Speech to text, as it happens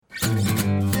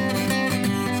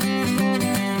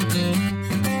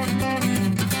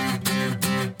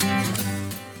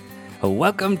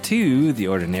Welcome to the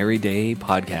Ordinary Day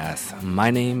Podcast.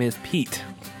 My name is Pete.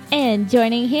 And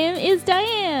joining him is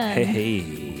Diane.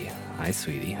 Hey. Hi,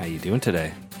 sweetie. How you doing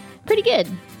today? Pretty good.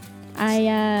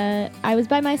 I was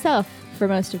by myself for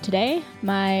most of today.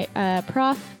 My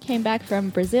prof came back from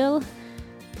Brazil,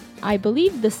 I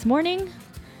believe this morning.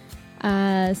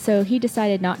 So he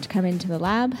decided not to come into the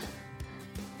lab.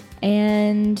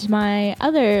 And my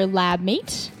other lab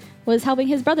mate was helping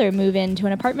his brother move into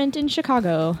an apartment in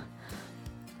Chicago.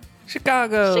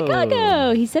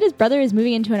 Chicago! He said his brother is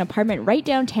moving into an apartment right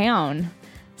downtown.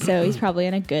 So he's probably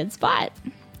in a good spot.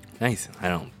 Nice. I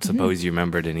don't suppose you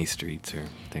remembered any streets or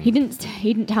things. He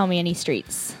didn't tell me any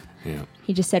streets. Yeah.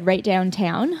 He just said right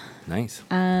downtown. Nice.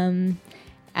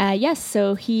 Yes,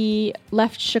 so he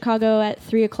left Chicago at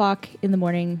 3 o'clock in the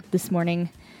morning this morning.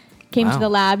 Came to the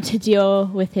lab to deal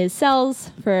with his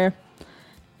cells for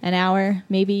an hour,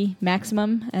 maybe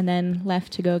maximum, and then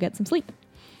left to go get some sleep.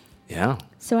 Yeah.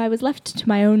 So I was left to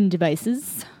my own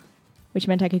devices, which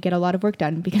meant I could get a lot of work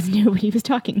done because nobody was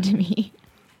talking to me.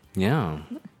 Yeah.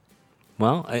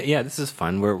 Well, this is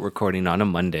fun. We're recording on a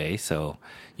Monday, so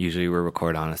usually we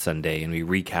record on a Sunday and we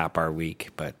recap our week,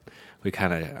 but we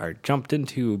kind of are jumped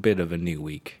into a bit of a new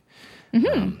week.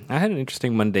 I had an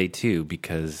interesting Monday, too,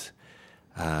 because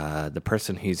the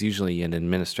person who's usually in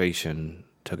administration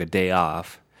took a day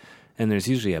off, and there's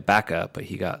usually a backup, but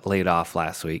he got laid off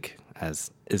last week,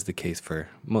 as is the case for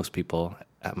most people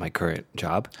at my current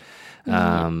job.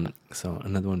 So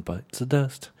another one bites the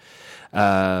dust.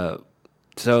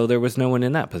 So there was no one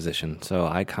in that position, so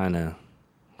I kind of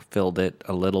filled it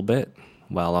a little bit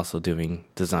while also doing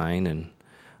design and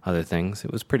other things.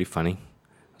 It was pretty funny.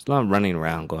 There's a lot of running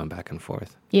around, going back and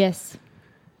forth. Yes.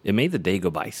 It made the day go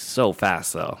by so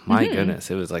fast, though. My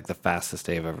goodness, it was like the fastest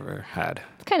day I've ever had.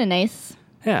 It's kind of nice.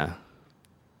 Yeah.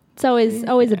 It's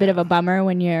always a bit of a bummer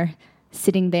when you're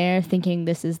sitting there thinking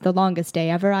this is the longest day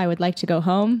ever. I would like to go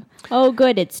home. Oh,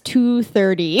 good. It's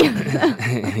 2:30.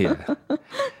 Yeah.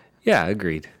 Yeah,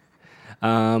 agreed.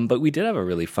 But we did have a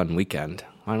really fun weekend.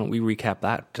 Why don't we recap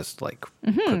that just like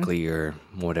quickly or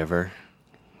whatever?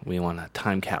 We want to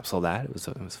time capsule that. It was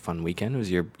a fun weekend. It was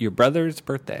your brother's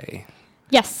birthday.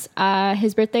 Yes.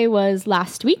 His birthday was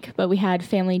last week, but we had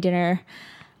family dinner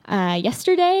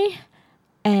yesterday.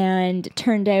 And it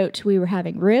turned out we were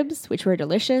having ribs, which were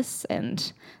delicious,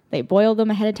 and they boil them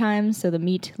ahead of time, so the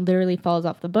meat literally falls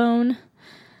off the bone.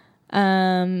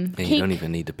 And you don't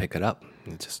even need to pick it up.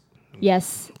 You just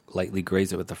lightly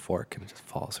graze it with a fork, and it just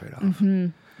falls right off.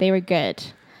 They were good.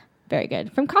 Very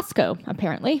good. From Costco,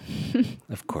 apparently.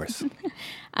 Of course.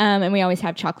 And we always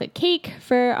have chocolate cake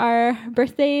for our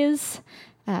birthdays.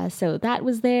 So that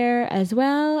was there as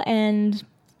well. And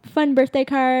fun birthday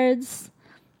cards.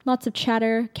 Lots of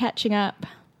chatter, catching up.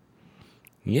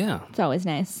 Yeah. It's always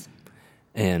nice.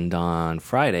 And on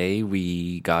Friday,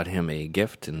 we got him a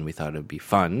gift, and we thought it would be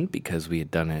fun because we had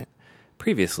done it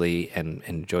previously and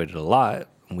enjoyed it a lot.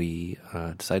 We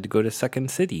decided to go to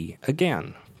Second City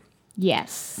again.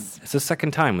 Yes. It's the second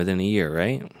time within a year,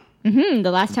 right? The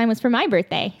last time was for my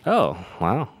birthday. Oh,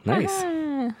 wow. Nice.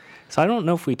 So I don't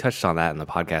know if we touched on that in the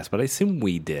podcast, but I assume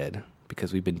we did,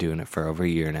 because we've been doing it for over a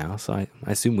year now, so I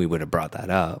assume we would have brought that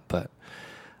up, but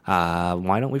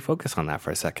why don't we focus on that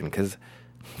for a second?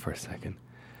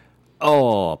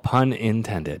 Oh, pun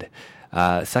intended.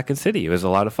 Second City, it was a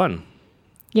lot of fun.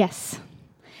 Yes.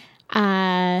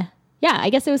 I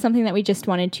guess it was something that we just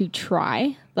wanted to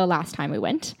try the last time we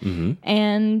went,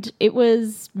 and it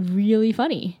was really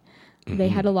funny. They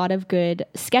had a lot of good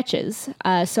sketches.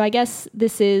 So I guess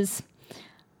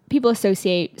people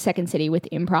associate Second City with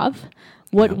improv.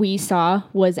 What we saw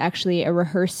was actually a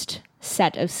rehearsed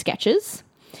set of sketches.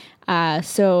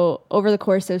 So over the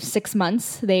course of 6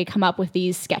 months, they come up with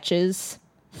these sketches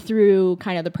through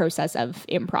kind of the process of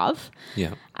improv.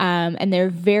 Yeah. And they're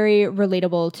very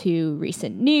relatable to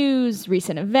recent news,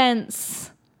 recent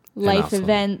events, life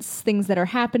events, things that are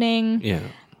happening. Yeah.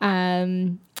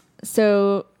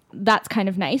 So that's kind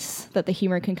of nice that the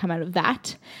humor can come out of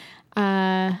that.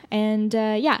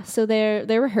 So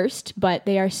they're rehearsed, but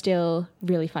they are still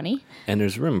really funny. And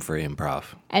there's room for improv.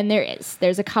 And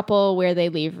there's a couple where they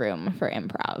leave room for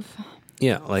improv.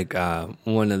 Yeah, like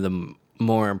one of the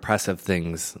more impressive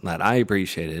things that I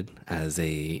appreciated as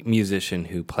a musician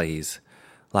who plays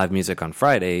live music on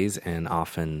Fridays, and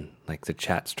often like the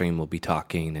chat stream will be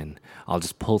talking, and I'll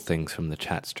just pull things from the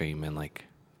chat stream and like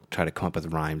try to come up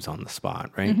with rhymes on the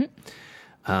spot, right?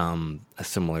 A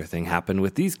similar thing happened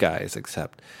with these guys,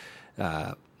 except,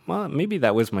 maybe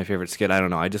that was my favorite skit. I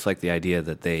don't know. I just like the idea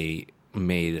that they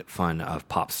made fun of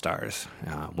pop stars.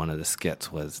 One of the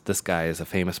skits was, this guy is a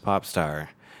famous pop star,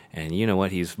 And you know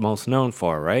what he's most known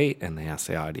for, right? And they asked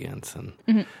the audience. And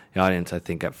the audience, I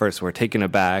think, at first were taken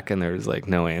aback, and there was like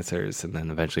no answers. And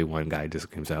then eventually one guy just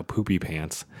comes out, Poopy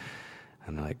Pants.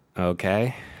 And they're like,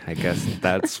 okay, I guess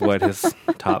that's what his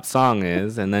top song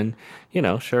is. And then, you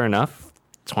know, sure enough,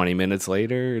 20 minutes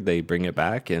later, they bring it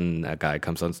back, and a guy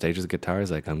comes on stage with a guitar.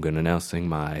 He's like, I'm going to now sing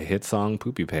my hit song,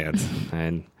 Poopy Pants.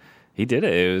 And he did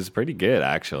it. It was pretty good,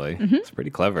 actually. It's pretty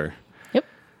clever. Yep.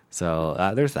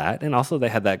 So there's that. And also they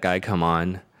had that guy come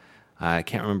on. I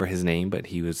can't remember his name, but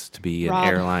he was to be an Rob.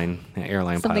 airline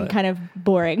Something pilot. kind of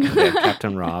boring. Yeah,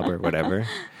 Captain Rob or whatever.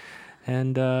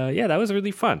 And yeah, that was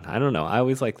really fun. I don't know. I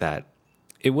always like that.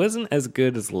 It wasn't as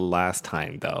good as last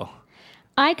time, though.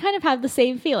 I kind of have the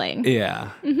same feeling.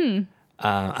 Yeah.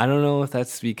 I don't know if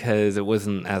that's because it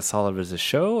wasn't as solid as a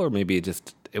show, or maybe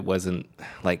it wasn't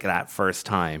like that first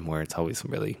time where it's always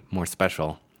really more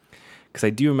special. Because I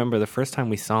do remember the first time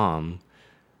we saw him,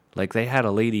 like they had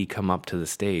a lady come up to the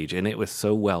stage, and it was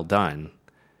so well done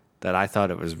that I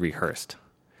thought it was rehearsed.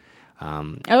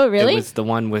 Oh, really? It was the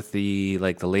one with the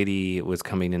lady was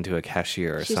coming into a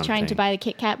cashier or She's something. trying to buy the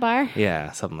Kit Kat bar.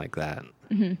 Yeah, something like that.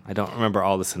 I don't remember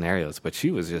all the scenarios, but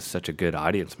she was just such a good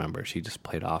audience member. She just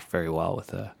played off very well with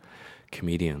the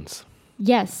comedians.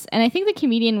 Yes, and I think the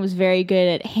comedian was very good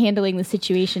at handling the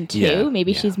situation too. Yeah,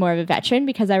 Maybe yeah. she's more of a veteran,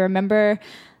 because I remember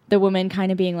the woman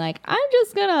kind of being like, I'm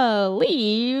just gonna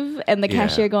leave, and the Yeah.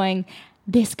 cashier going,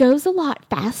 this goes a lot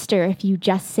faster if you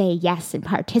just say yes and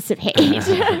participate.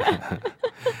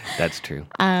 That's true.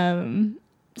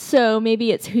 So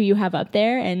maybe it's who you have up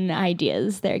there and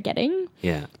ideas they're getting.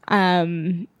 Yeah.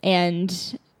 And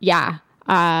yeah,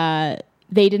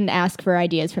 they didn't ask for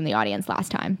ideas from the audience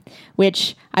last time,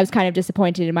 which I was kind of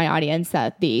disappointed in my audience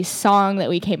that the song that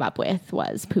we came up with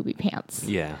was Poopy Pants.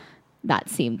 Yeah. That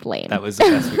seemed lame. That was the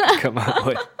best we could come up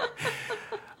with.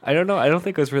 I don't know. I don't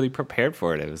think I was really prepared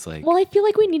for it. It was like, Well, I feel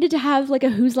like we needed to have like a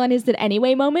Whose Line Is It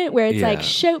Anyway moment where it's Yeah. like,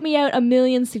 shout me out a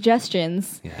million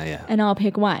suggestions yeah. and I'll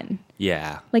pick one.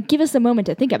 Yeah. Like, give us a moment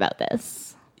to think about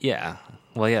this. Yeah.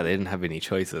 Well, yeah, they didn't have any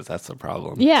choices. That's the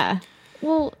problem. Yeah.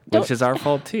 Well, don't, Which is our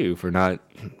fault, too, for not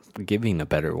giving a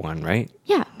better one, right?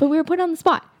 yeah, but we were put on the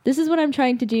spot. This is what I'm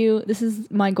trying to do. This is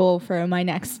my goal for my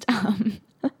next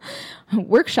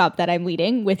workshop that I'm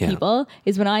leading with Yeah. people,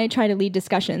 is when I try to lead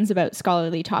discussions about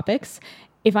scholarly topics,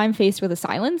 if I'm faced with a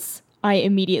silence, I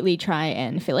immediately try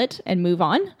and fill it and move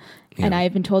on. And Yeah. I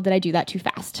have been told that I do that too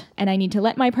fast. And I need to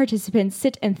let my participants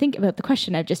sit and think about the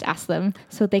question I've just asked them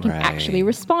so that they can actually Right.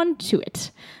 respond to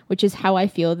it, which is how I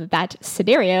feel that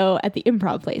scenario at the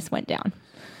improv place went down.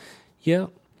 Yeah.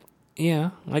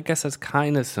 Yeah. I guess that's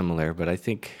kind of similar, but I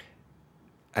think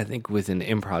with an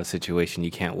improv situation,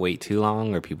 you can't wait too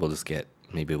long, or people just would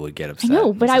get I upset.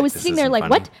 know, but It's I like, was this sitting there isn't like,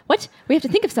 funny. what? We have to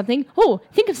think of something. Oh,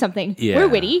 think of something. Yeah. We're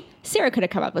witty. Sarah could have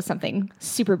come up with something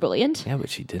super brilliant. Yeah, but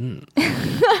she didn't.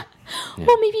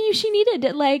 Well, maybe she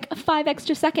needed like 5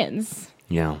 extra seconds.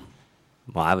 Yeah.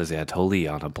 Well, I was totally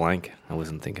on a blank. I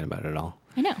wasn't thinking about it at all.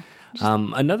 I know.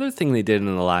 Another thing they did in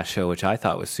the last show, which I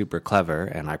thought was super clever,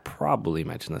 and I probably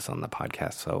mentioned this on the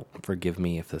podcast, so forgive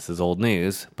me if this is old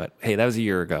news, but hey, that was a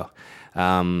year ago.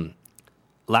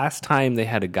 Last time they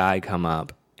had a guy come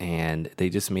up, and they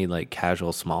just made like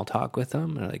casual small talk with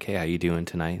him. They're like, hey, how you doing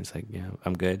tonight? It's like, yeah,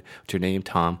 I'm good. What's your name?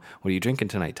 Tom. What are you drinking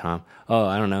tonight, Tom? Oh,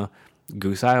 I don't know.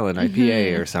 Goose Island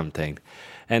IPA or something.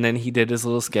 And then he did his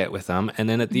little skit with them. And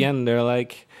then at the end, they're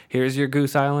like, here's your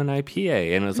Goose Island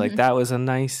IPA. And it was like, that was a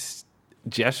nice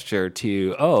gesture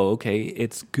to, oh, okay,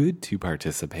 it's good to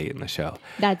participate in the show.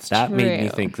 That's that true. made me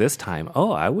think this time,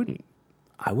 oh, I wouldn't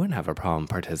have a problem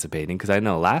participating, because I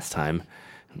know last time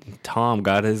Tom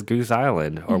got his Goose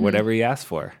Island or whatever he asked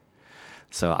for.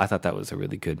 So I thought that was a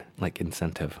really good like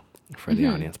incentive for the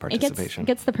audience participation. It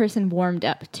gets the person warmed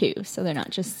up too, so they're not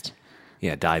just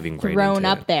Yeah, diving right thrown into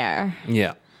up it. there.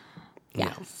 Yeah.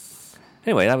 Yes.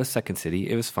 Anyway, that was Second City.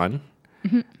 It was fun.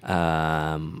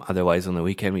 Otherwise, on the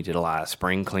weekend, we did a lot of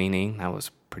spring cleaning. That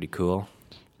was pretty cool.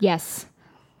 Yes.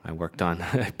 I worked on,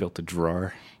 I built a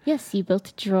drawer. Yes, you built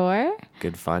a drawer.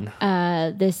 Good fun.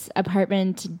 This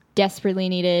apartment desperately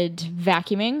needed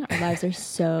vacuuming. Our lives are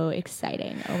so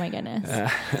exciting. Oh my goodness.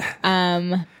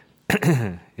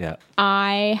 Yeah.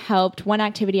 I helped. One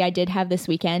activity I did have this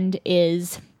weekend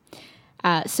is,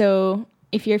 so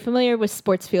if you're familiar with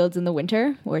sports fields in the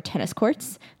winter or tennis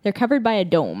courts, they're covered by a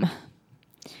dome.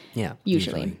 Yeah.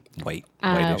 Usually. White,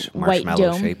 whitish, White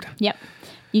marshmallow dome. shaped. Yep.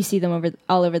 You see them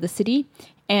all over the city.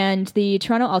 And the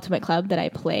Toronto Ultimate Club that I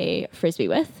play Frisbee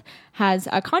with has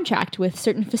a contract with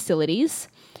certain facilities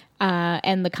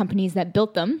and the companies that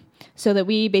built them, so that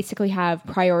we basically have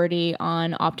priority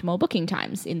on optimal booking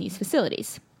times in these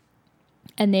facilities.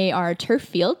 and they are turf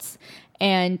fields.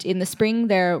 And in the spring,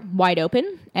 they're wide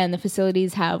open, and the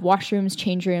facilities have washrooms,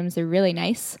 change rooms. They're really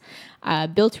nice,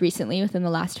 built recently within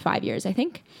the last 5 years, I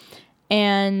think.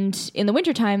 And in the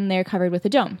wintertime, they're covered with a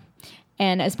dome.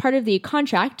 And as part of the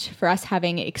contract for us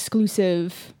having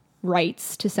exclusive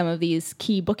rights to some of these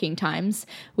key booking times,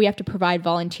 we have to provide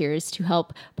volunteers to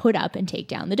help put up and take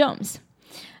down the domes.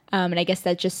 And I guess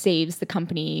that just saves the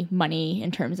company money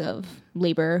in terms of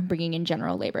labor, bringing in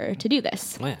general labor to do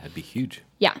this. Oh, yeah, that'd be huge.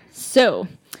 Yeah. So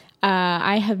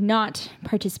I have not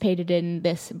participated in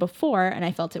this before, and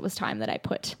I felt it was time that I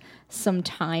put some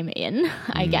time in,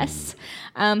 I guess.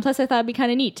 Plus, I thought it'd be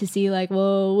kind of neat to see, like,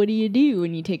 well, what do you do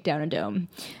when you take down a dome?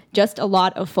 Just a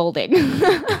lot of folding.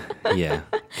 Yeah,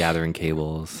 gathering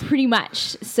cables. Pretty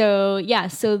much. So, yeah,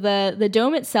 so the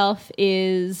dome itself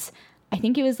is, I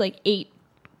think it was like 8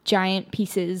 giant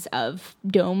pieces of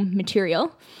dome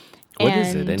material. What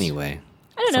is it anyway?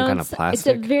 I don't know. Some kind of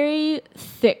plastic? It's a very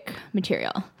thick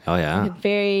material. Oh, yeah? Like a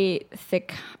very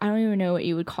thick, I don't even know what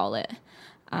you would call it.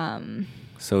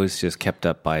 So it's just kept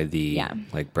up by the Yeah.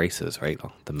 like braces, right?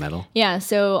 The metal. Yeah,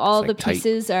 so all It's the like tight.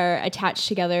 pieces are attached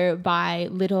together by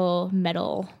little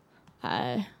metal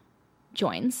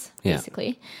joins, Yeah.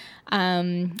 basically.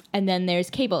 And then there's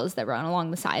cables that run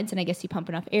along the sides, and I guess you pump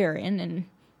enough air in and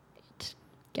it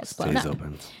gets blown Stays up.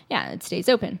 open. Yeah, it stays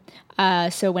open.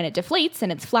 So when it deflates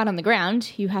and it's flat on the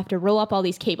ground, you have to roll up all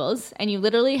these cables, and you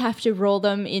literally have to roll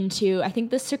them into, I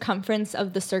think the circumference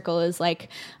of the circle is like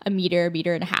a meter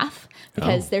and a half,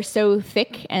 because they're so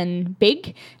thick and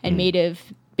big and made of,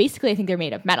 basically I think they're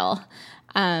made of metal.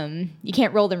 You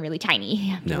can't roll them really tiny.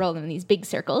 You have to No. roll them in these big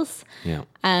circles. Yeah.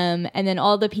 And then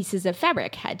all the pieces of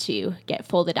fabric had to get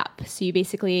folded up. So you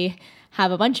basically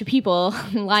have a bunch of people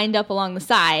lined up along the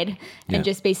side, and Yeah.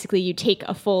 just basically you take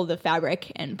a fold of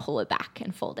fabric and pull it back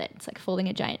and fold it. It's like folding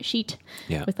a giant sheet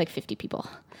Yeah. with like 50 people.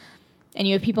 And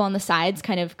you have people on the sides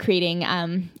kind of creating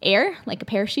air, like a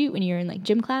parachute when you're in like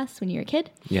gym class when you're a kid.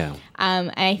 Yeah.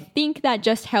 And I think that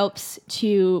just helps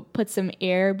to put some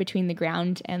air between the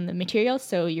ground and the material,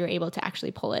 so you're able to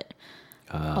actually pull it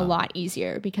a lot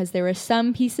easier, because there were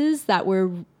some pieces that were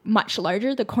much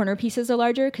larger. The corner pieces are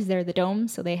larger because they're the dome,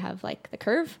 so they have like the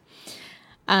curve.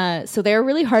 So they're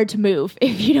really hard to move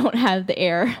if you don't have the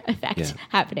air effect Yeah.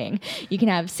 happening. You can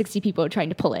have 60 people trying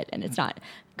to pull it, and it's not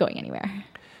going anywhere.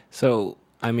 So,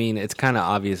 I mean, it's kind of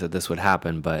obvious that this would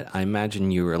happen, but I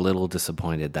imagine you were a little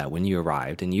disappointed that when you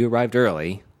arrived, and you arrived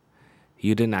early,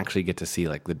 you didn't actually get to see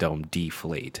like the dome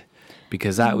deflate,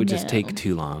 because that would just No. take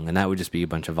too long, and that would just be a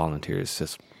bunch of volunteers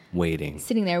just waiting.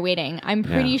 Sitting there waiting. I'm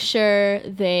pretty Yeah. sure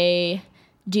they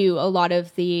do a lot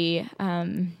of the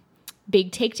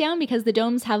big takedown, because the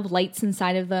domes have lights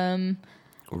inside of them.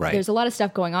 Right. There's a lot of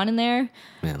stuff going on in there.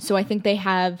 Yeah. So I think they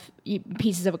have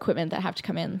pieces of equipment that have to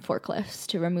come in, forklifts,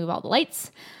 to remove all the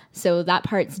lights. So that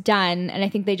part's done. And I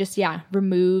think they just,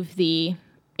 remove the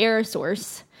air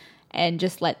source and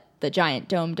just let the giant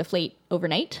dome deflate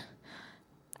overnight.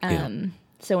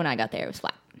 So when I got there, it was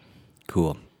flat.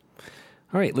 Cool.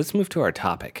 All right, let's move to our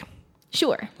topic.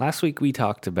 Sure. Last week we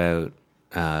talked about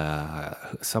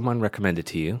someone recommended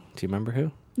to you. Do you remember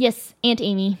who? Yes, Aunt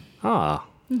Amy. Ah,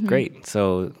 great.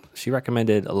 So she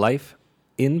recommended Life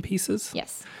in Pieces.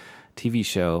 Yes. TV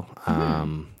show,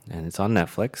 and it's on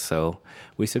Netflix. So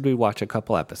we said we'd watch a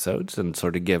couple episodes and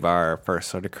sort of give our first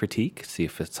sort of critique, see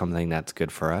if it's something that's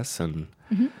good for us, and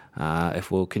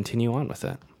if we'll continue on with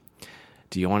it.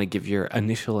 Do you want to give your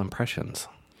initial impressions?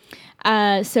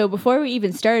 So before we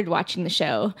even started watching the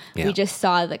show, Yeah. we just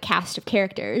saw the cast of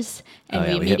characters, and Oh,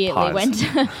 yeah, we we hit immediately pause.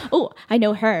 went, oh, I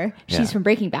know her. She's Yeah. from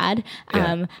Breaking Bad.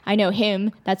 Yeah. I know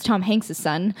him. That's Tom Hanks'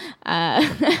 son.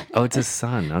 Oh, it's his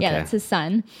son. Okay. Yeah, that's his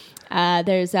son.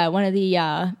 There's one of the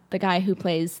guy who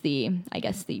plays the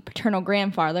paternal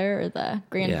grandfather, or the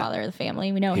grandfather of the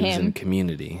family. We know he was in him.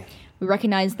 Community. We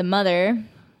recognize the mother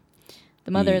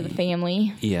of the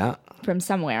family Yeah. from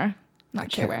somewhere.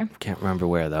 Not sure where. Can't remember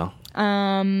where though.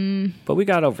 But we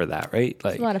got over that, right?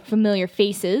 Like, A lot of familiar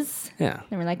faces. yeah.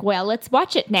 And we're like, well, let's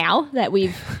watch it now that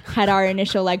we've had our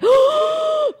initial like,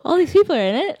 all these people are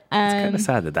in it. Kind of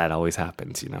sad that always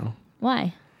happens, you know.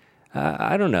 Why?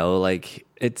 I don't know. Like,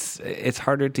 it's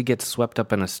harder to get swept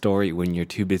up in a story when you're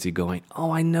too busy going,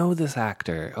 oh, I know this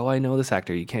actor. Oh, I know this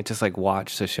actor. You can't just like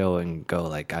watch the show and go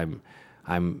like, I'm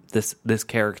this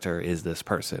character is this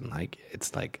person. Like,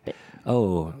 it's like,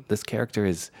 oh, this character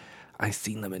is, I've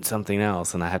seen them in something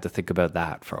else, and I have to think about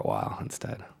that for a while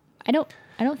instead. I don't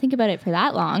think about it for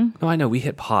that long. No, I know we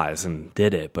hit pause and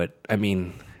did it, but I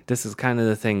mean, this is kind of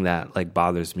the thing that like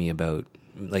bothers me about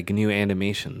like new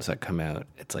animations that come out.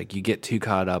 It's like you get too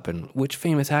caught up in which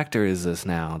famous actor is this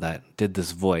now that did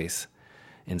this voice,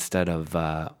 instead of,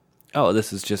 oh,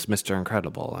 this is just Mr.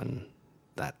 Incredible and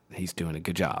that he's doing a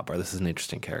good job, or this is an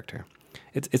interesting character.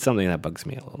 It's something that bugs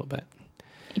me a little bit.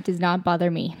 It does not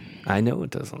bother me. I know it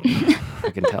doesn't.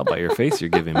 I can tell by your face you're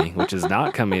giving me, which is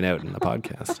not coming out in the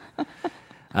podcast.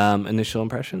 Initial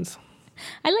impressions?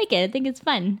 I like it. I think it's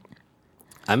fun.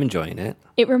 I'm enjoying it.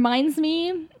 It reminds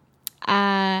me,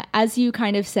 as you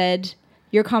kind of said,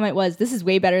 your comment was, this is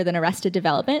way better than Arrested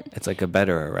Development. It's like a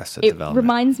better Arrested It Development.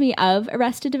 reminds me of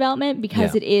Arrested Development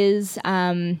because it is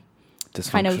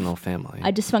Dysfunctional kind of family.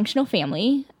 a dysfunctional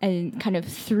family and kind of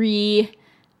 3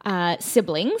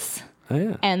 siblings Oh,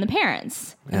 yeah. and the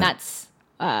parents. Yeah. And that's,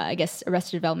 I guess,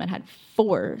 Arrested Development had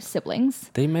 4 siblings.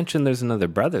 They mentioned there's another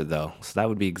brother, though, so that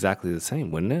would be exactly the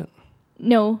same, wouldn't it?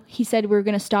 No, he said we were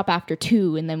going to stop after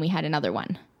 2, and then we had another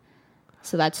one.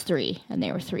 So that's 3, and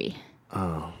they were 3.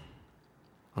 Oh.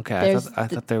 Okay, I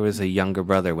thought there was a younger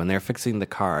brother. When they were fixing the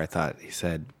car, I thought he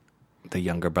said the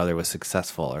younger brother was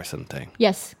successful or something.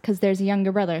 Yes, because there's a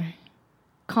younger brother.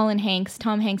 Colin Hanks,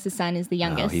 Tom Hanks' son, is the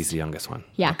youngest. Oh, he's the youngest one.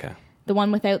 Yeah. Okay. The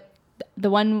one without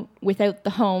the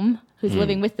home, who's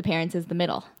living with the parents, is the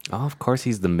middle. Oh, of course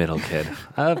he's the middle kid.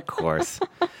 Of course.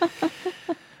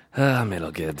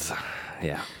 Middle kids.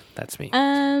 Yeah, that's me.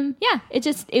 Yeah, it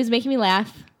was making me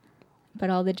laugh. But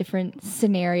all the different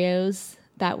scenarios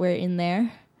that were in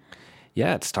there.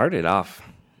 Yeah, it started off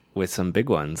with some big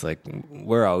ones. Like,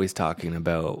 we're always talking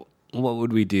about what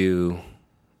would we do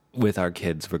with our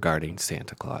kids regarding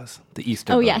Santa Claus, the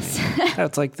Easter Bunny. Yes.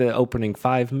 That's like the opening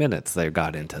 5 minutes they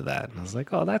got into that. And I was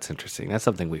like, oh, that's interesting. That's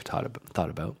something we've thought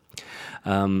about.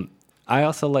 I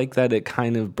also like that it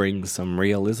kind of brings some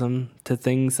realism to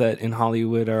things that in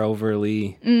Hollywood are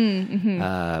overly,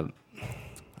 I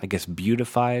guess,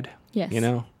 beautified. Yes. You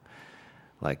know?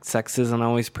 Like, sex isn't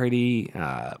always pretty.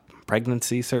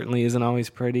 Pregnancy certainly isn't always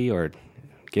pretty, or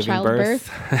giving birth.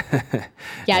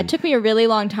 Yeah, it took me a really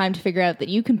long time to figure out that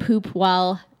you can poop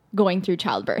while going through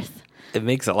childbirth. It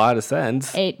makes a lot of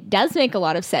sense. It does make a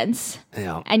lot of sense.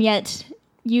 Yeah. And yet,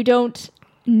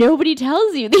 nobody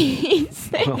tells you these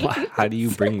things. Well, how do you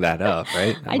bring that up,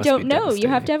 right? That I must don't be know. You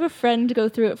have devastating. to have a friend go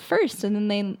through it first, and then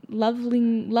they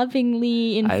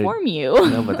lovingly inform you.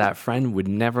 No, but that friend would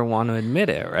never want to admit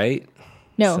it, right?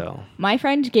 No, So- my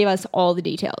friend gave us all the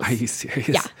details. Are you serious?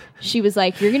 Yeah. She was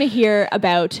like, you're going to hear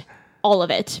about all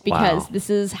of it because Wow. this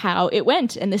is how it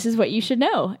went and this is what you should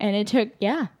know. And it took,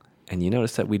 yeah. And you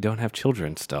notice that we don't have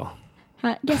children still.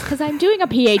 Yes, because I'm doing a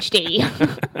PhD.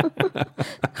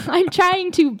 I'm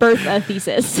trying to birth a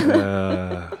thesis.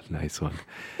 Nice one.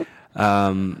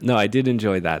 No, I did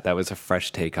enjoy that. That was a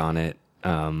fresh take on it.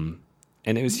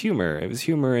 And it was humor. It was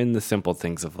humor in the simple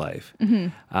things of life.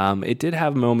 Mm-hmm. It did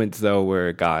have moments, though, where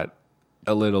it got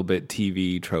a little bit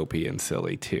TV tropey and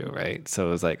silly, too, right? So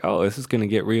it was like, oh, this is going to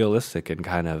get realistic and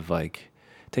kind of like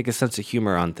take a sense of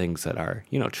humor on things that are,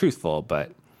 truthful,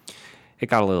 but it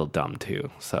got a little dumb,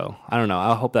 too. So I don't know.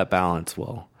 I hope that balance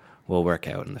will work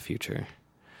out in the future.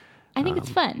 I think it's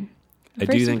fun. I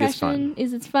do think it's fun.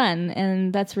 It's fun,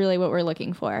 and that's really what we're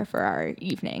looking for our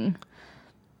evening.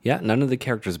 Yeah, none of the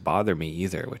characters bother me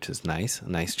either, which is nice. A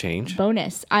nice change.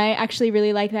 Bonus. I actually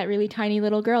really like that really tiny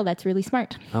little girl that's really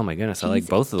smart. Oh my goodness, I like She's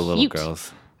both of the little cute.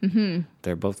 girls. Mm-hmm.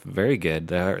 They're both very good.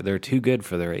 They're too good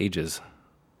for their ages.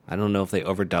 I don't know if they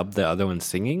overdubbed the other one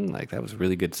singing. Like, that was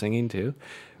really good singing too.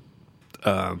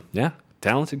 Yeah,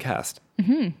 talented cast.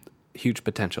 Mm-hmm. Huge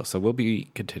potential. So we'll be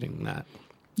continuing that.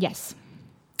 Yes.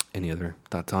 Any other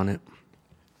thoughts on it?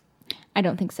 I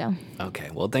don't think so. Okay,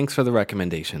 well, thanks for the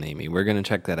recommendation, Amy. We're going to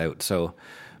check that out. So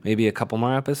maybe a couple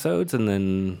more episodes, and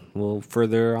then we'll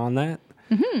further on that.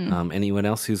 Mm-hmm. Anyone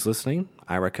else who's listening,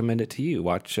 I recommend it to you.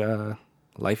 Watch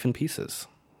Life in Pieces,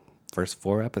 first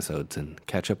 4 episodes, and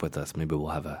catch up with us. Maybe we'll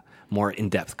have a more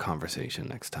in-depth conversation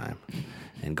next time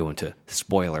and go into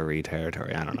spoilery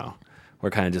territory. I don't know.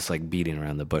 We're kind of just like beating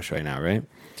around the bush right now, right?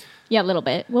 Yeah, a little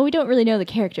bit. Well, we don't really know the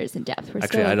characters in depth. We're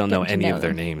Actually, still I don't know getting to any of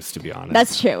their them. names, to be honest.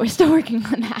 That's true. We're still working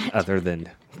on that. Other than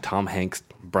Tom Hanks'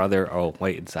 brother. Oh,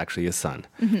 wait, it's actually his son.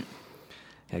 Mm-hmm. Yeah,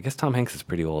 I guess Tom Hanks is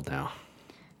pretty old now.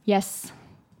 Yes.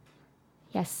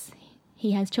 Yes.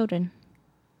 He has children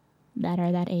that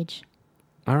are that age.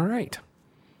 All right.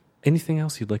 Anything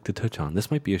else you'd like to touch on? This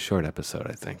might be a short episode,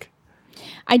 I think.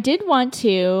 I did want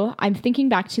to, I'm thinking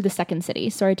back to The Second City.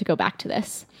 Sorry to go back to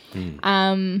this.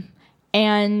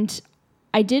 And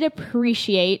I did I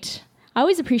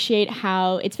always appreciate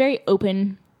how it's very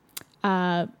open,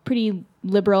 pretty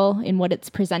liberal in what it's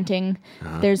presenting.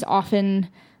 There's often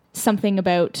something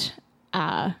about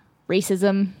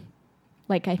racism.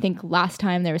 Like, I think last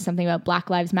time there was something about Black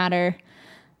Lives Matter.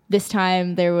 This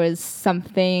time there was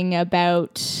something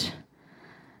about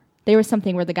There was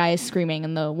something where the guy is screaming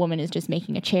and the woman is just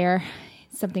making a chair.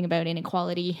 Something about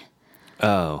inequality.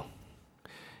 Oh,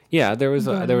 yeah. There was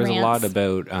a lot Rants.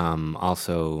 about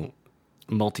also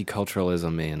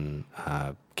multiculturalism in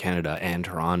Canada and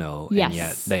Toronto, Yes. and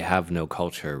yet they have no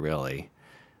culture really.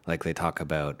 Like they talk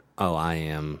about, oh,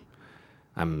 I'm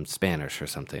Spanish or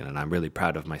something, and I'm really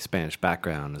proud of my Spanish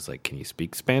background. It's like, can you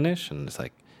speak Spanish? And it's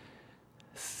like,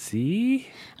 see,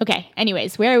 Okay,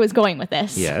 anyways, where I was going with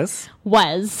this yes,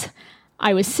 was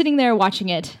I was sitting there watching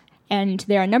it, and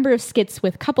there are a number of skits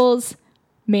with couples,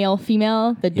 male,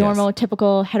 female, the normal,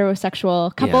 typical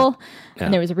heterosexual couple. Yeah.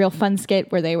 And there was a real fun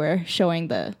skit where they were showing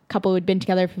the couple who'd been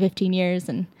together for 15 years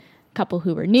and couple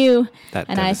who were new. That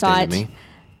and I devastated thought, me.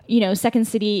 you know, Second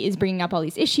City is bringing up all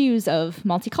these issues of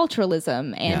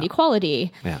multiculturalism and Yeah.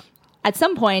 equality. Yeah, At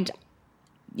some point,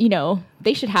 you know,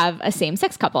 they should have a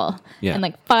same-sex couple. Yeah. And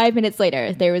like 5 minutes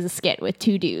later, there was a skit with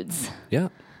two dudes yeah,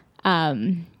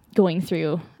 going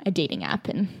through a dating app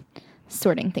and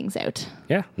sorting things out.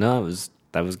 yeah. No,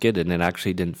 that was good, and it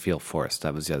actually didn't feel forced.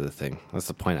 That was the other thing. That's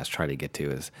the point I was trying to get to.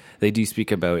 Is they do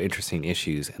speak about interesting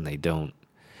issues, and they don't.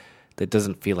 That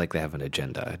doesn't feel like they have an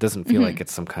agenda. It doesn't feel like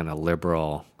it's some kind of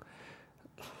liberal.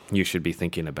 You should be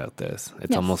thinking about this.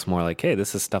 It's Yes. almost more like, hey,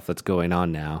 this is stuff that's going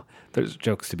on now. There's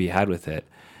jokes to be had with it,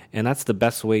 and that's the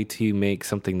best way to make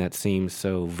something that seems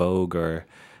so vogue or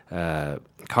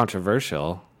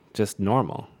controversial just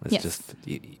normal. It's Yes. just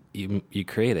you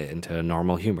create it into a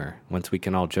normal humor. Once we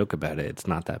can all joke about it, it's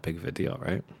not that big of a deal,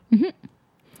 right? Mm-hmm.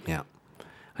 Yeah,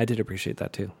 I did appreciate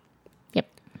that too. Yep.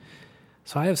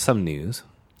 So I have some news.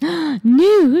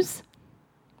 News?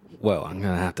 Whoa, I'm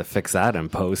gonna have to fix that in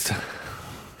post.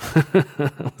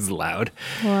 It was loud.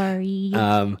 Sorry.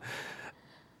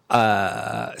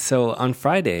 So on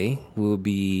Friday will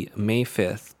be May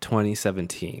 5th,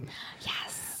 2017.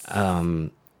 Yes.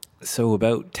 So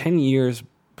about 10 years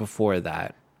before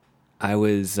that, I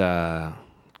was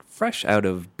fresh out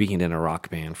of being in a rock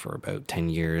band for about 10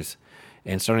 years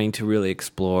and starting to really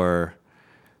explore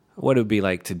what it would be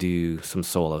like to do some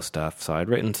solo stuff. So I'd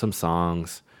written some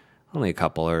songs, only a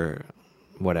couple or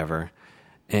whatever.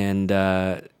 And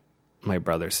my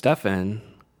brother Stefan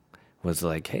was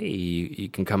like, hey, you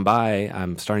can come by.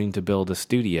 I'm starting to build a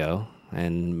studio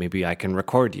and maybe I can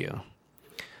record you.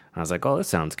 I was like, oh, that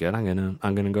sounds good. I'm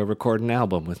gonna go record an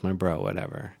album with my bro,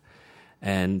 whatever.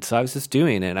 And so I was just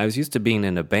doing it. I was used to being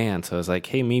in a band, so I was like,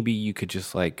 hey, maybe you could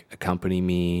just like accompany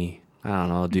me. I don't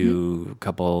know, do a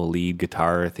couple lead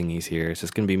guitar thingies here. It's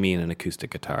just gonna be me and an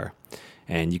acoustic guitar,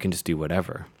 and you can just do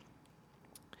whatever.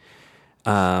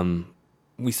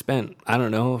 We spent, I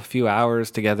don't know, a few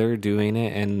hours together doing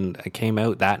it, and I came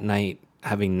out that night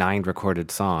having 9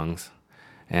 recorded songs,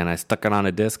 and I stuck it on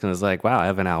a disc and was like, wow, I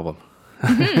have an album.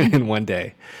 In one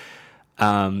day.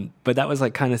 But that was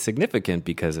like kind of significant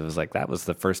because it was like that was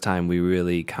the first time we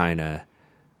really kind of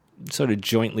sort of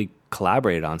jointly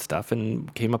collaborated on stuff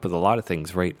and came up with a lot of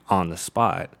things right on the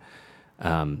spot.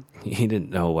 He didn't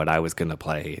know what I was going to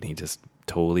play, and he just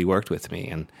totally worked with me.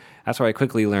 And that's where I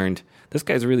quickly learned this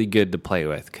guy's really good to play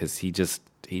with because he just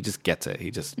gets it. He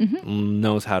just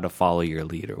knows how to follow your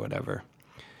lead or whatever.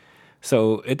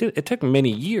 So it took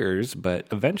many years, but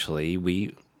eventually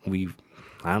we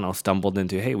I don't know, stumbled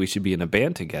into, hey, we should be in a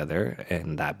band together,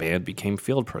 and that band became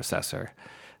Field Processor.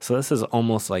 So this is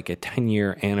almost like a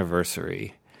 10-year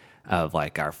anniversary of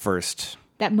like our first...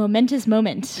 That momentous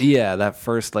moment. Yeah, that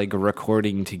first like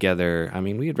recording together. I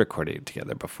mean, we had recorded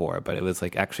together before, but it was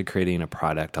like actually creating a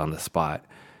product on the spot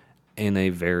in a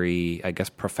very, I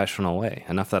guess, professional way.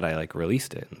 Enough that I like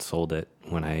released it and sold it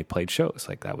when I played shows.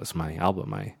 Like that was my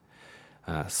album I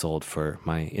sold for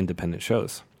my independent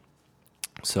shows.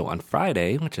 So on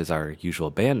Friday, which is our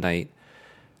usual band night,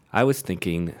 I was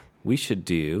thinking we should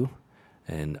do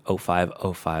an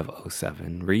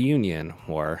 05-05-07 reunion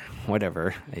or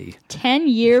whatever, a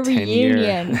 10-year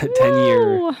reunion.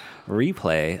 10-year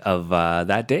replay of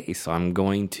that day. So I'm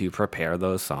going to prepare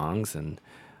those songs, and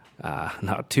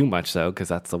not too much though, because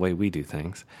that's the way we do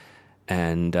things.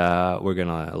 And we're going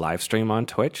to live stream on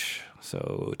Twitch,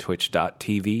 so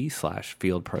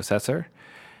twitch.tv/Field Processor.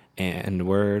 And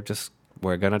we're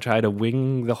going to try to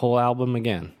wing the whole album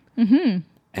again. Mm-hmm.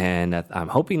 And I'm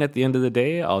hoping at the end of the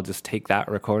day, I'll just take that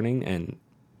recording and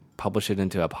publish it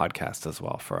into a podcast as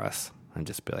well for us. And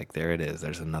just be like, there it is.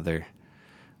 There's another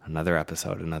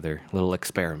episode, another little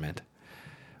experiment.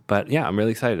 But yeah, I'm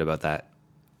really excited about that.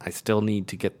 I still need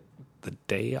to get the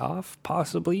day off,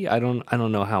 possibly. I don't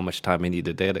know how much time I need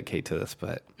to dedicate to this,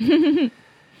 but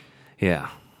yeah.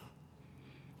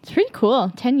 It's pretty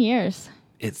cool. 10 years.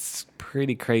 It's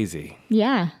pretty crazy.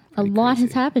 Yeah. Pretty a lot crazy.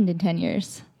 has happened in 10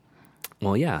 years.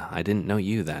 Well, yeah, I didn't know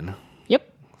you then.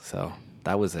 Yep. So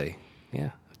that was a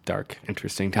dark,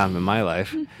 interesting time in my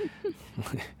life.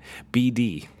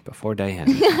 BD, before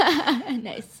Diane.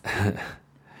 Nice.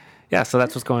 Yeah, so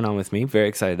that's what's going on with me. Very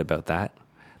excited about that.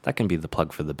 That can be the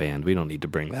plug for the band. We don't need to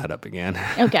bring that up again.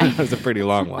 Okay. That was a pretty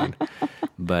long one.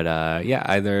 But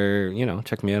either,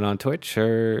 check me out on Twitch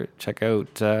or check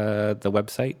out the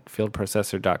website,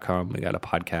 fieldprocessor.com. We got a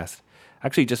podcast.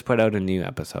 Actually, just put out a new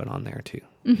episode on there too,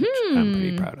 which I'm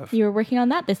pretty proud of. You were working on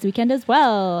that this weekend as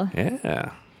well.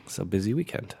 Yeah, so busy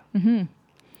weekend.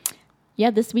 Yeah,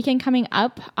 this weekend coming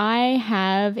up,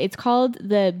 it's called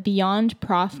the Beyond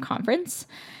Prof Conference.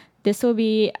 This will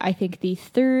be, I think, the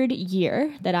third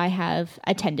year that I have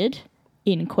attended,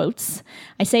 in quotes.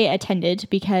 I say attended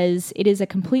because it is a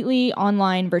completely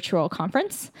online virtual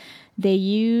conference. I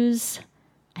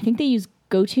think they use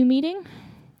GoToMeeting.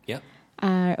 Yep.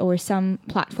 Or some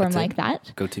platform like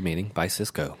that. GoToMeeting by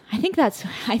Cisco. I think that's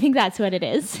what it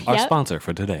is. Our sponsor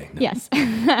for today. No. Yes.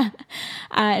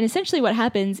 And essentially what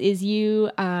happens is you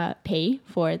pay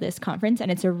for this conference, and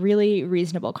it's a really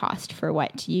reasonable cost for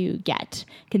what you get,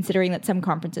 considering that some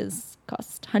conferences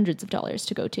cost hundreds of dollars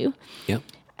to go to. Yep.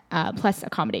 Plus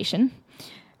accommodation.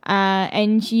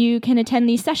 And you can attend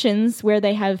these sessions where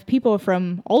they have people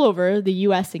from all over the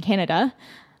US and Canada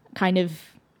kind of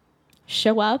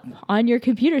show up on your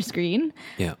computer screen,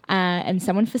 and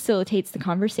someone facilitates the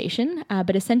conversation.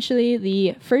 But essentially,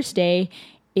 the first day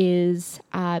is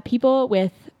people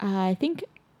with, I think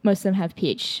most of them have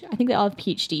I think they all have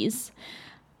PhDs.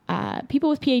 People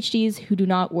with PhDs who do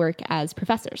not work as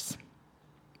professors.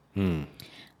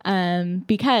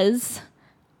 Because,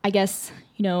 I guess,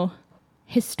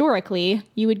 historically,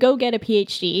 you would go get a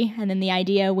PhD, and then the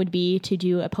idea would be to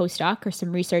do a postdoc or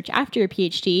some research after your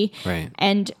PhD, right,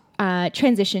 and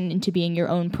transition into being your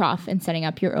own prof and setting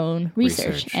up your own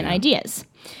research and ideas.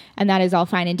 And that is all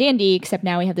fine and dandy, except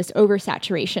now we have this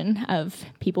oversaturation of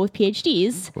people with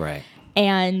PhDs. Right.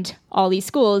 And all these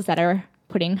schools that are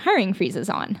putting hiring freezes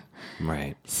on.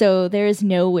 Right. So there's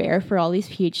nowhere for all these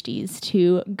PhDs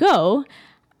to go.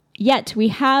 Yet we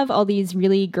have all these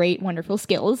really great, wonderful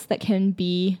skills that can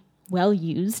be well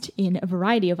used in a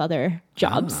variety of other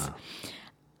jobs.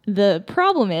 The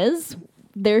problem is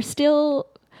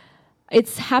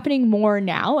it's happening more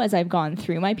now as I've gone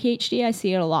through my PhD. I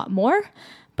see it a lot more,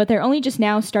 but they're only just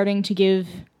now starting to give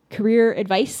career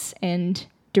advice and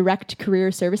direct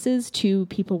career services to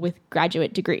people with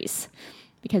graduate degrees,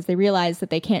 because they realize that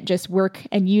they can't just work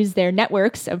and use their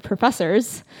networks of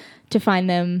professors to find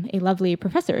them a lovely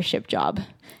professorship job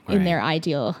in their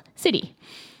ideal city.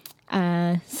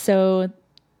 So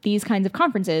these kinds of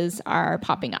conferences are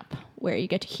popping up where you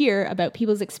get to hear about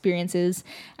people's experiences,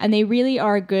 and they really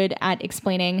are good at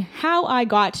explaining how I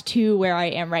got to where I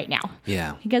am right now.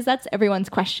 Yeah. Because that's everyone's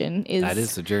question that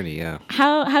is the journey, yeah.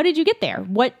 How did you get there?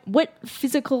 What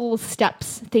physical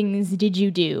things did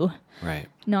you do? Right.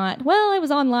 Not, well, I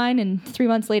was online and 3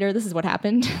 months later, this is what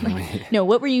happened. No,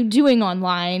 what were you doing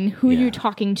online? Who are you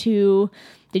talking to?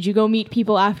 Did you go meet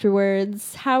people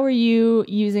afterwards? How are you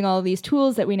using all of these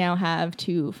tools that we now have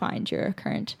to find your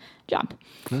current job?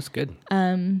 That's good.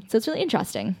 So it's really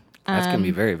interesting. That's going to be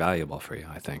very valuable for you,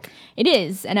 I think. It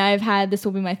is. And this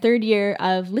will be my third year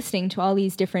of listening to all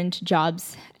these different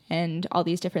jobs and all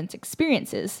these different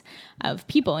experiences of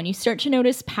people. And you start to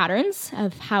notice patterns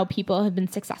of how people have been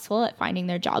successful at finding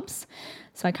their jobs.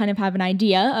 So I kind of have an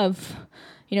idea of,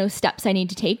 steps I need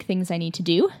to take, things I need to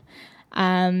do.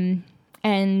 And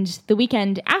the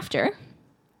weekend after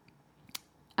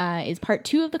is part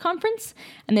 2 of the conference.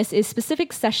 And this is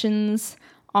specific sessions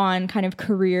on kind of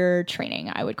career training,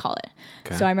 I would call it.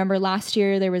 Okay. So I remember last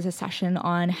year there was a session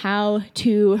on how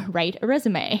to write a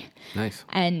resume. Nice.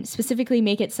 And specifically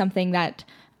make it something that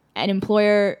an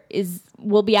employer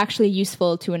will be actually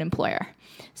useful to an employer.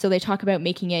 So they talk about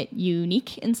making it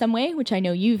unique in some way, which I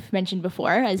know you've mentioned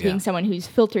before as being someone who's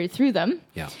filtered through them.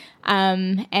 Yeah.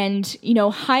 And,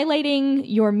 highlighting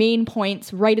your main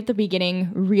points right at the beginning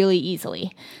really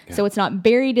easily. Yeah. So it's not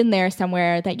buried in there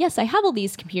somewhere that, yes, I have all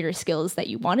these computer skills that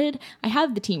you wanted. I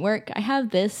have the teamwork. I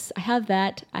have this. I have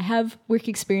that. I have work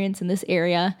experience in this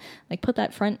area. Like, put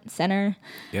that front center.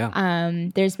 Yeah.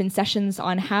 There's been sessions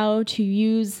on how to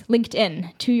use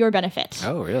LinkedIn to your benefit.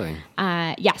 Oh, really?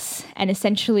 Yes. And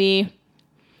essentially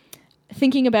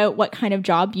thinking about what kind of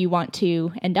job you want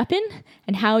to end up in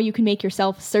and how you can make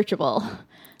yourself searchable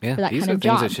for that kind of job. These are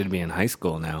things that should be in high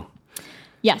school now.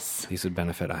 Yes. These would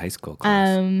benefit a high school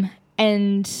class.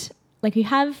 And we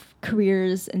have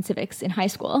careers in civics in high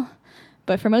school,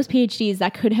 but for most PhDs,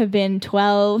 that could have been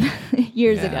 12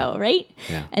 years ago, right?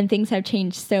 Yeah. And things have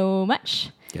changed so much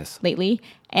lately.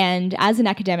 And as an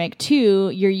academic, too,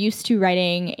 you're used to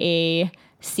writing a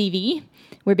CV,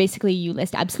 where basically you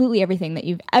list absolutely everything that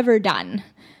you've ever done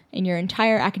in your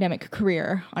entire academic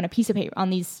career on a piece of paper, on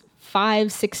these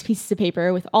 5-6 pieces of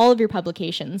paper with all of your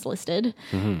publications listed.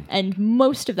 And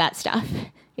most of that stuff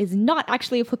is not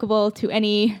actually applicable to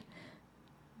any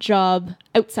job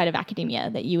outside of academia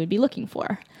that you would be looking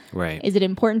for. Right. Is it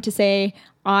important to say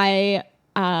I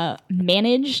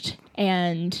managed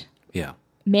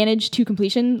to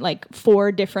completion like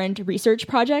 4 different research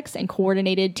projects and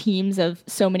coordinated teams of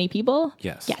so many people?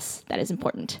 Yes. Yes, that is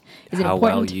important. Is How it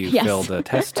important? well you Yes. filled a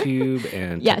test tube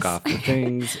and Yes. took off the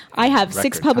things. I have 6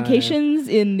 record time. publications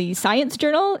in the science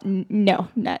journal. No,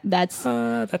 that's.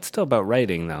 That's still about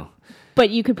writing, though.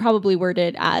 But you could probably word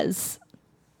it as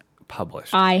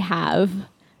Published. I have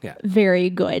Yeah. very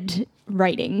good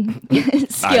writing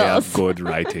skills. I have good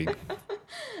writing.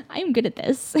 I'm good at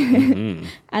this,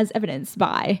 as evidenced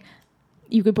by,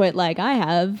 you could put like, I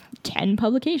have 10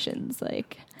 publications.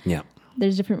 Like, Yeah.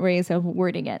 there's different ways of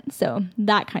wording it. So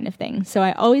that kind of thing. So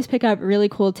I always pick up really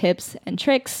cool tips and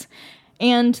tricks.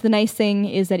 And the nice thing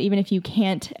is that even if you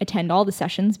can't attend all the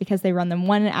sessions, because they run them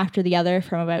one after the other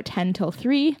from about 10 till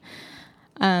 3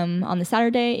 on the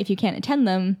Saturday, if you can't attend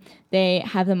them, they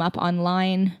have them up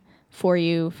online for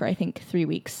you for, I think, 3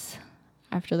 weeks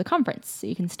after the conference. So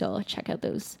you can still check out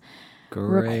those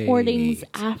Great. recordings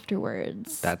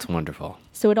afterwards. That's wonderful.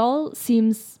 So it all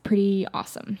seems pretty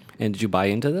awesome. And did you buy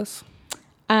into this?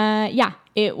 Yeah,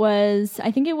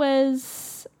 I think it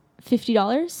was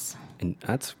 $50 And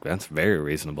that's very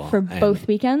reasonable. for And- both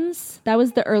weekends. That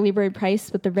was the early bird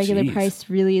price, but the regular Jeez. price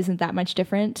really isn't that much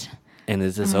different. And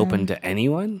is this open to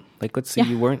anyone? Like, let's say yeah.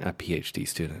 you weren't a PhD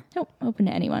student. No, open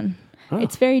to anyone. Oh.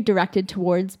 It's very directed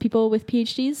towards people with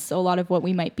PhDs. So a lot of what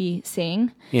we might be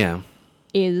saying Yeah.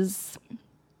 is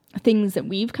things that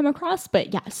we've come across.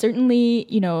 But yeah, certainly,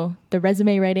 the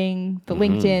resume writing, the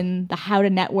LinkedIn, the how to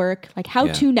network, like how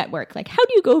to network, like how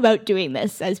do you go about doing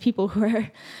this as people who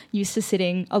are used to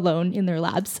sitting alone in their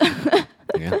labs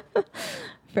Yeah.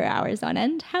 for hours on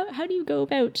end? How do you go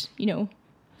about,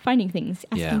 finding things,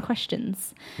 asking Yeah.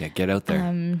 questions? Yeah. Get out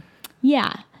there.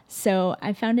 Yeah. So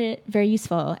I found it very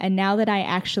useful. And now that I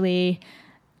actually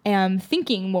am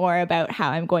thinking more about how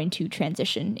I'm going to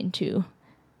transition into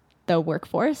the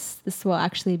workforce, this will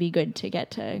actually be good to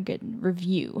get a good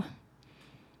review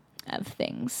of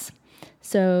things.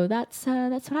 So that's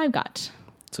what I've got.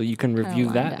 So you can review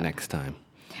lined that up. next time.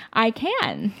 I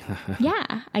can.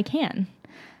 Yeah, I can.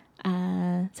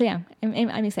 So yeah,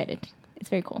 I'm excited. It's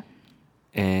very cool.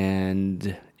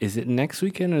 And is it next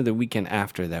weekend or the weekend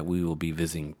after that we will be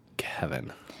visiting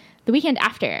Kevin? The weekend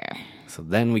after. So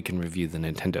then we can review the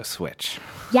Nintendo Switch.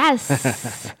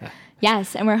 Yes.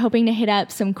 Yes, and we're hoping to hit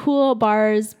up some cool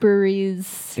bars,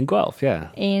 breweries In Guelph,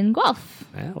 yeah. in Guelph.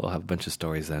 Yeah, we'll have a bunch of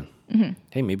stories then.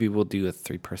 Hey, maybe we'll do a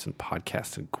 3-person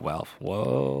podcast in Guelph.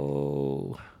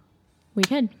 Whoa. We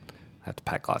could. Have to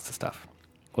pack lots of stuff.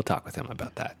 We'll talk with him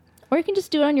about that. Or you can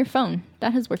just do it on your phone.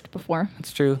 That has worked before.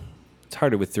 That's true. It's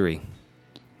harder with 3.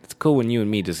 It's cool when you and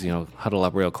me just, huddle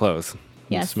up real close and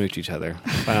Yes. smooch each other.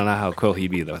 I don't know how cool he'd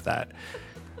be with that.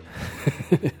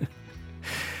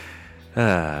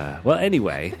 Well,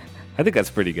 anyway, I think that's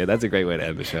pretty good. That's a great way to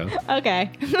end the show. Okay.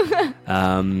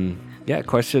 Yeah,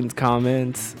 questions,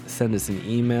 comments, send us an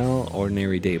email,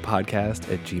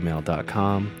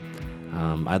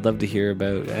 ordinarydaypodcast@gmail.com. I'd love to hear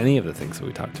about any of the things that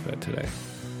we talked about today.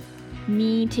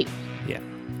 Me too. Yeah.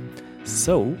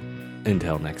 So,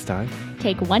 until next time.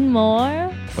 Take one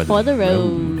more for the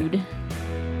road.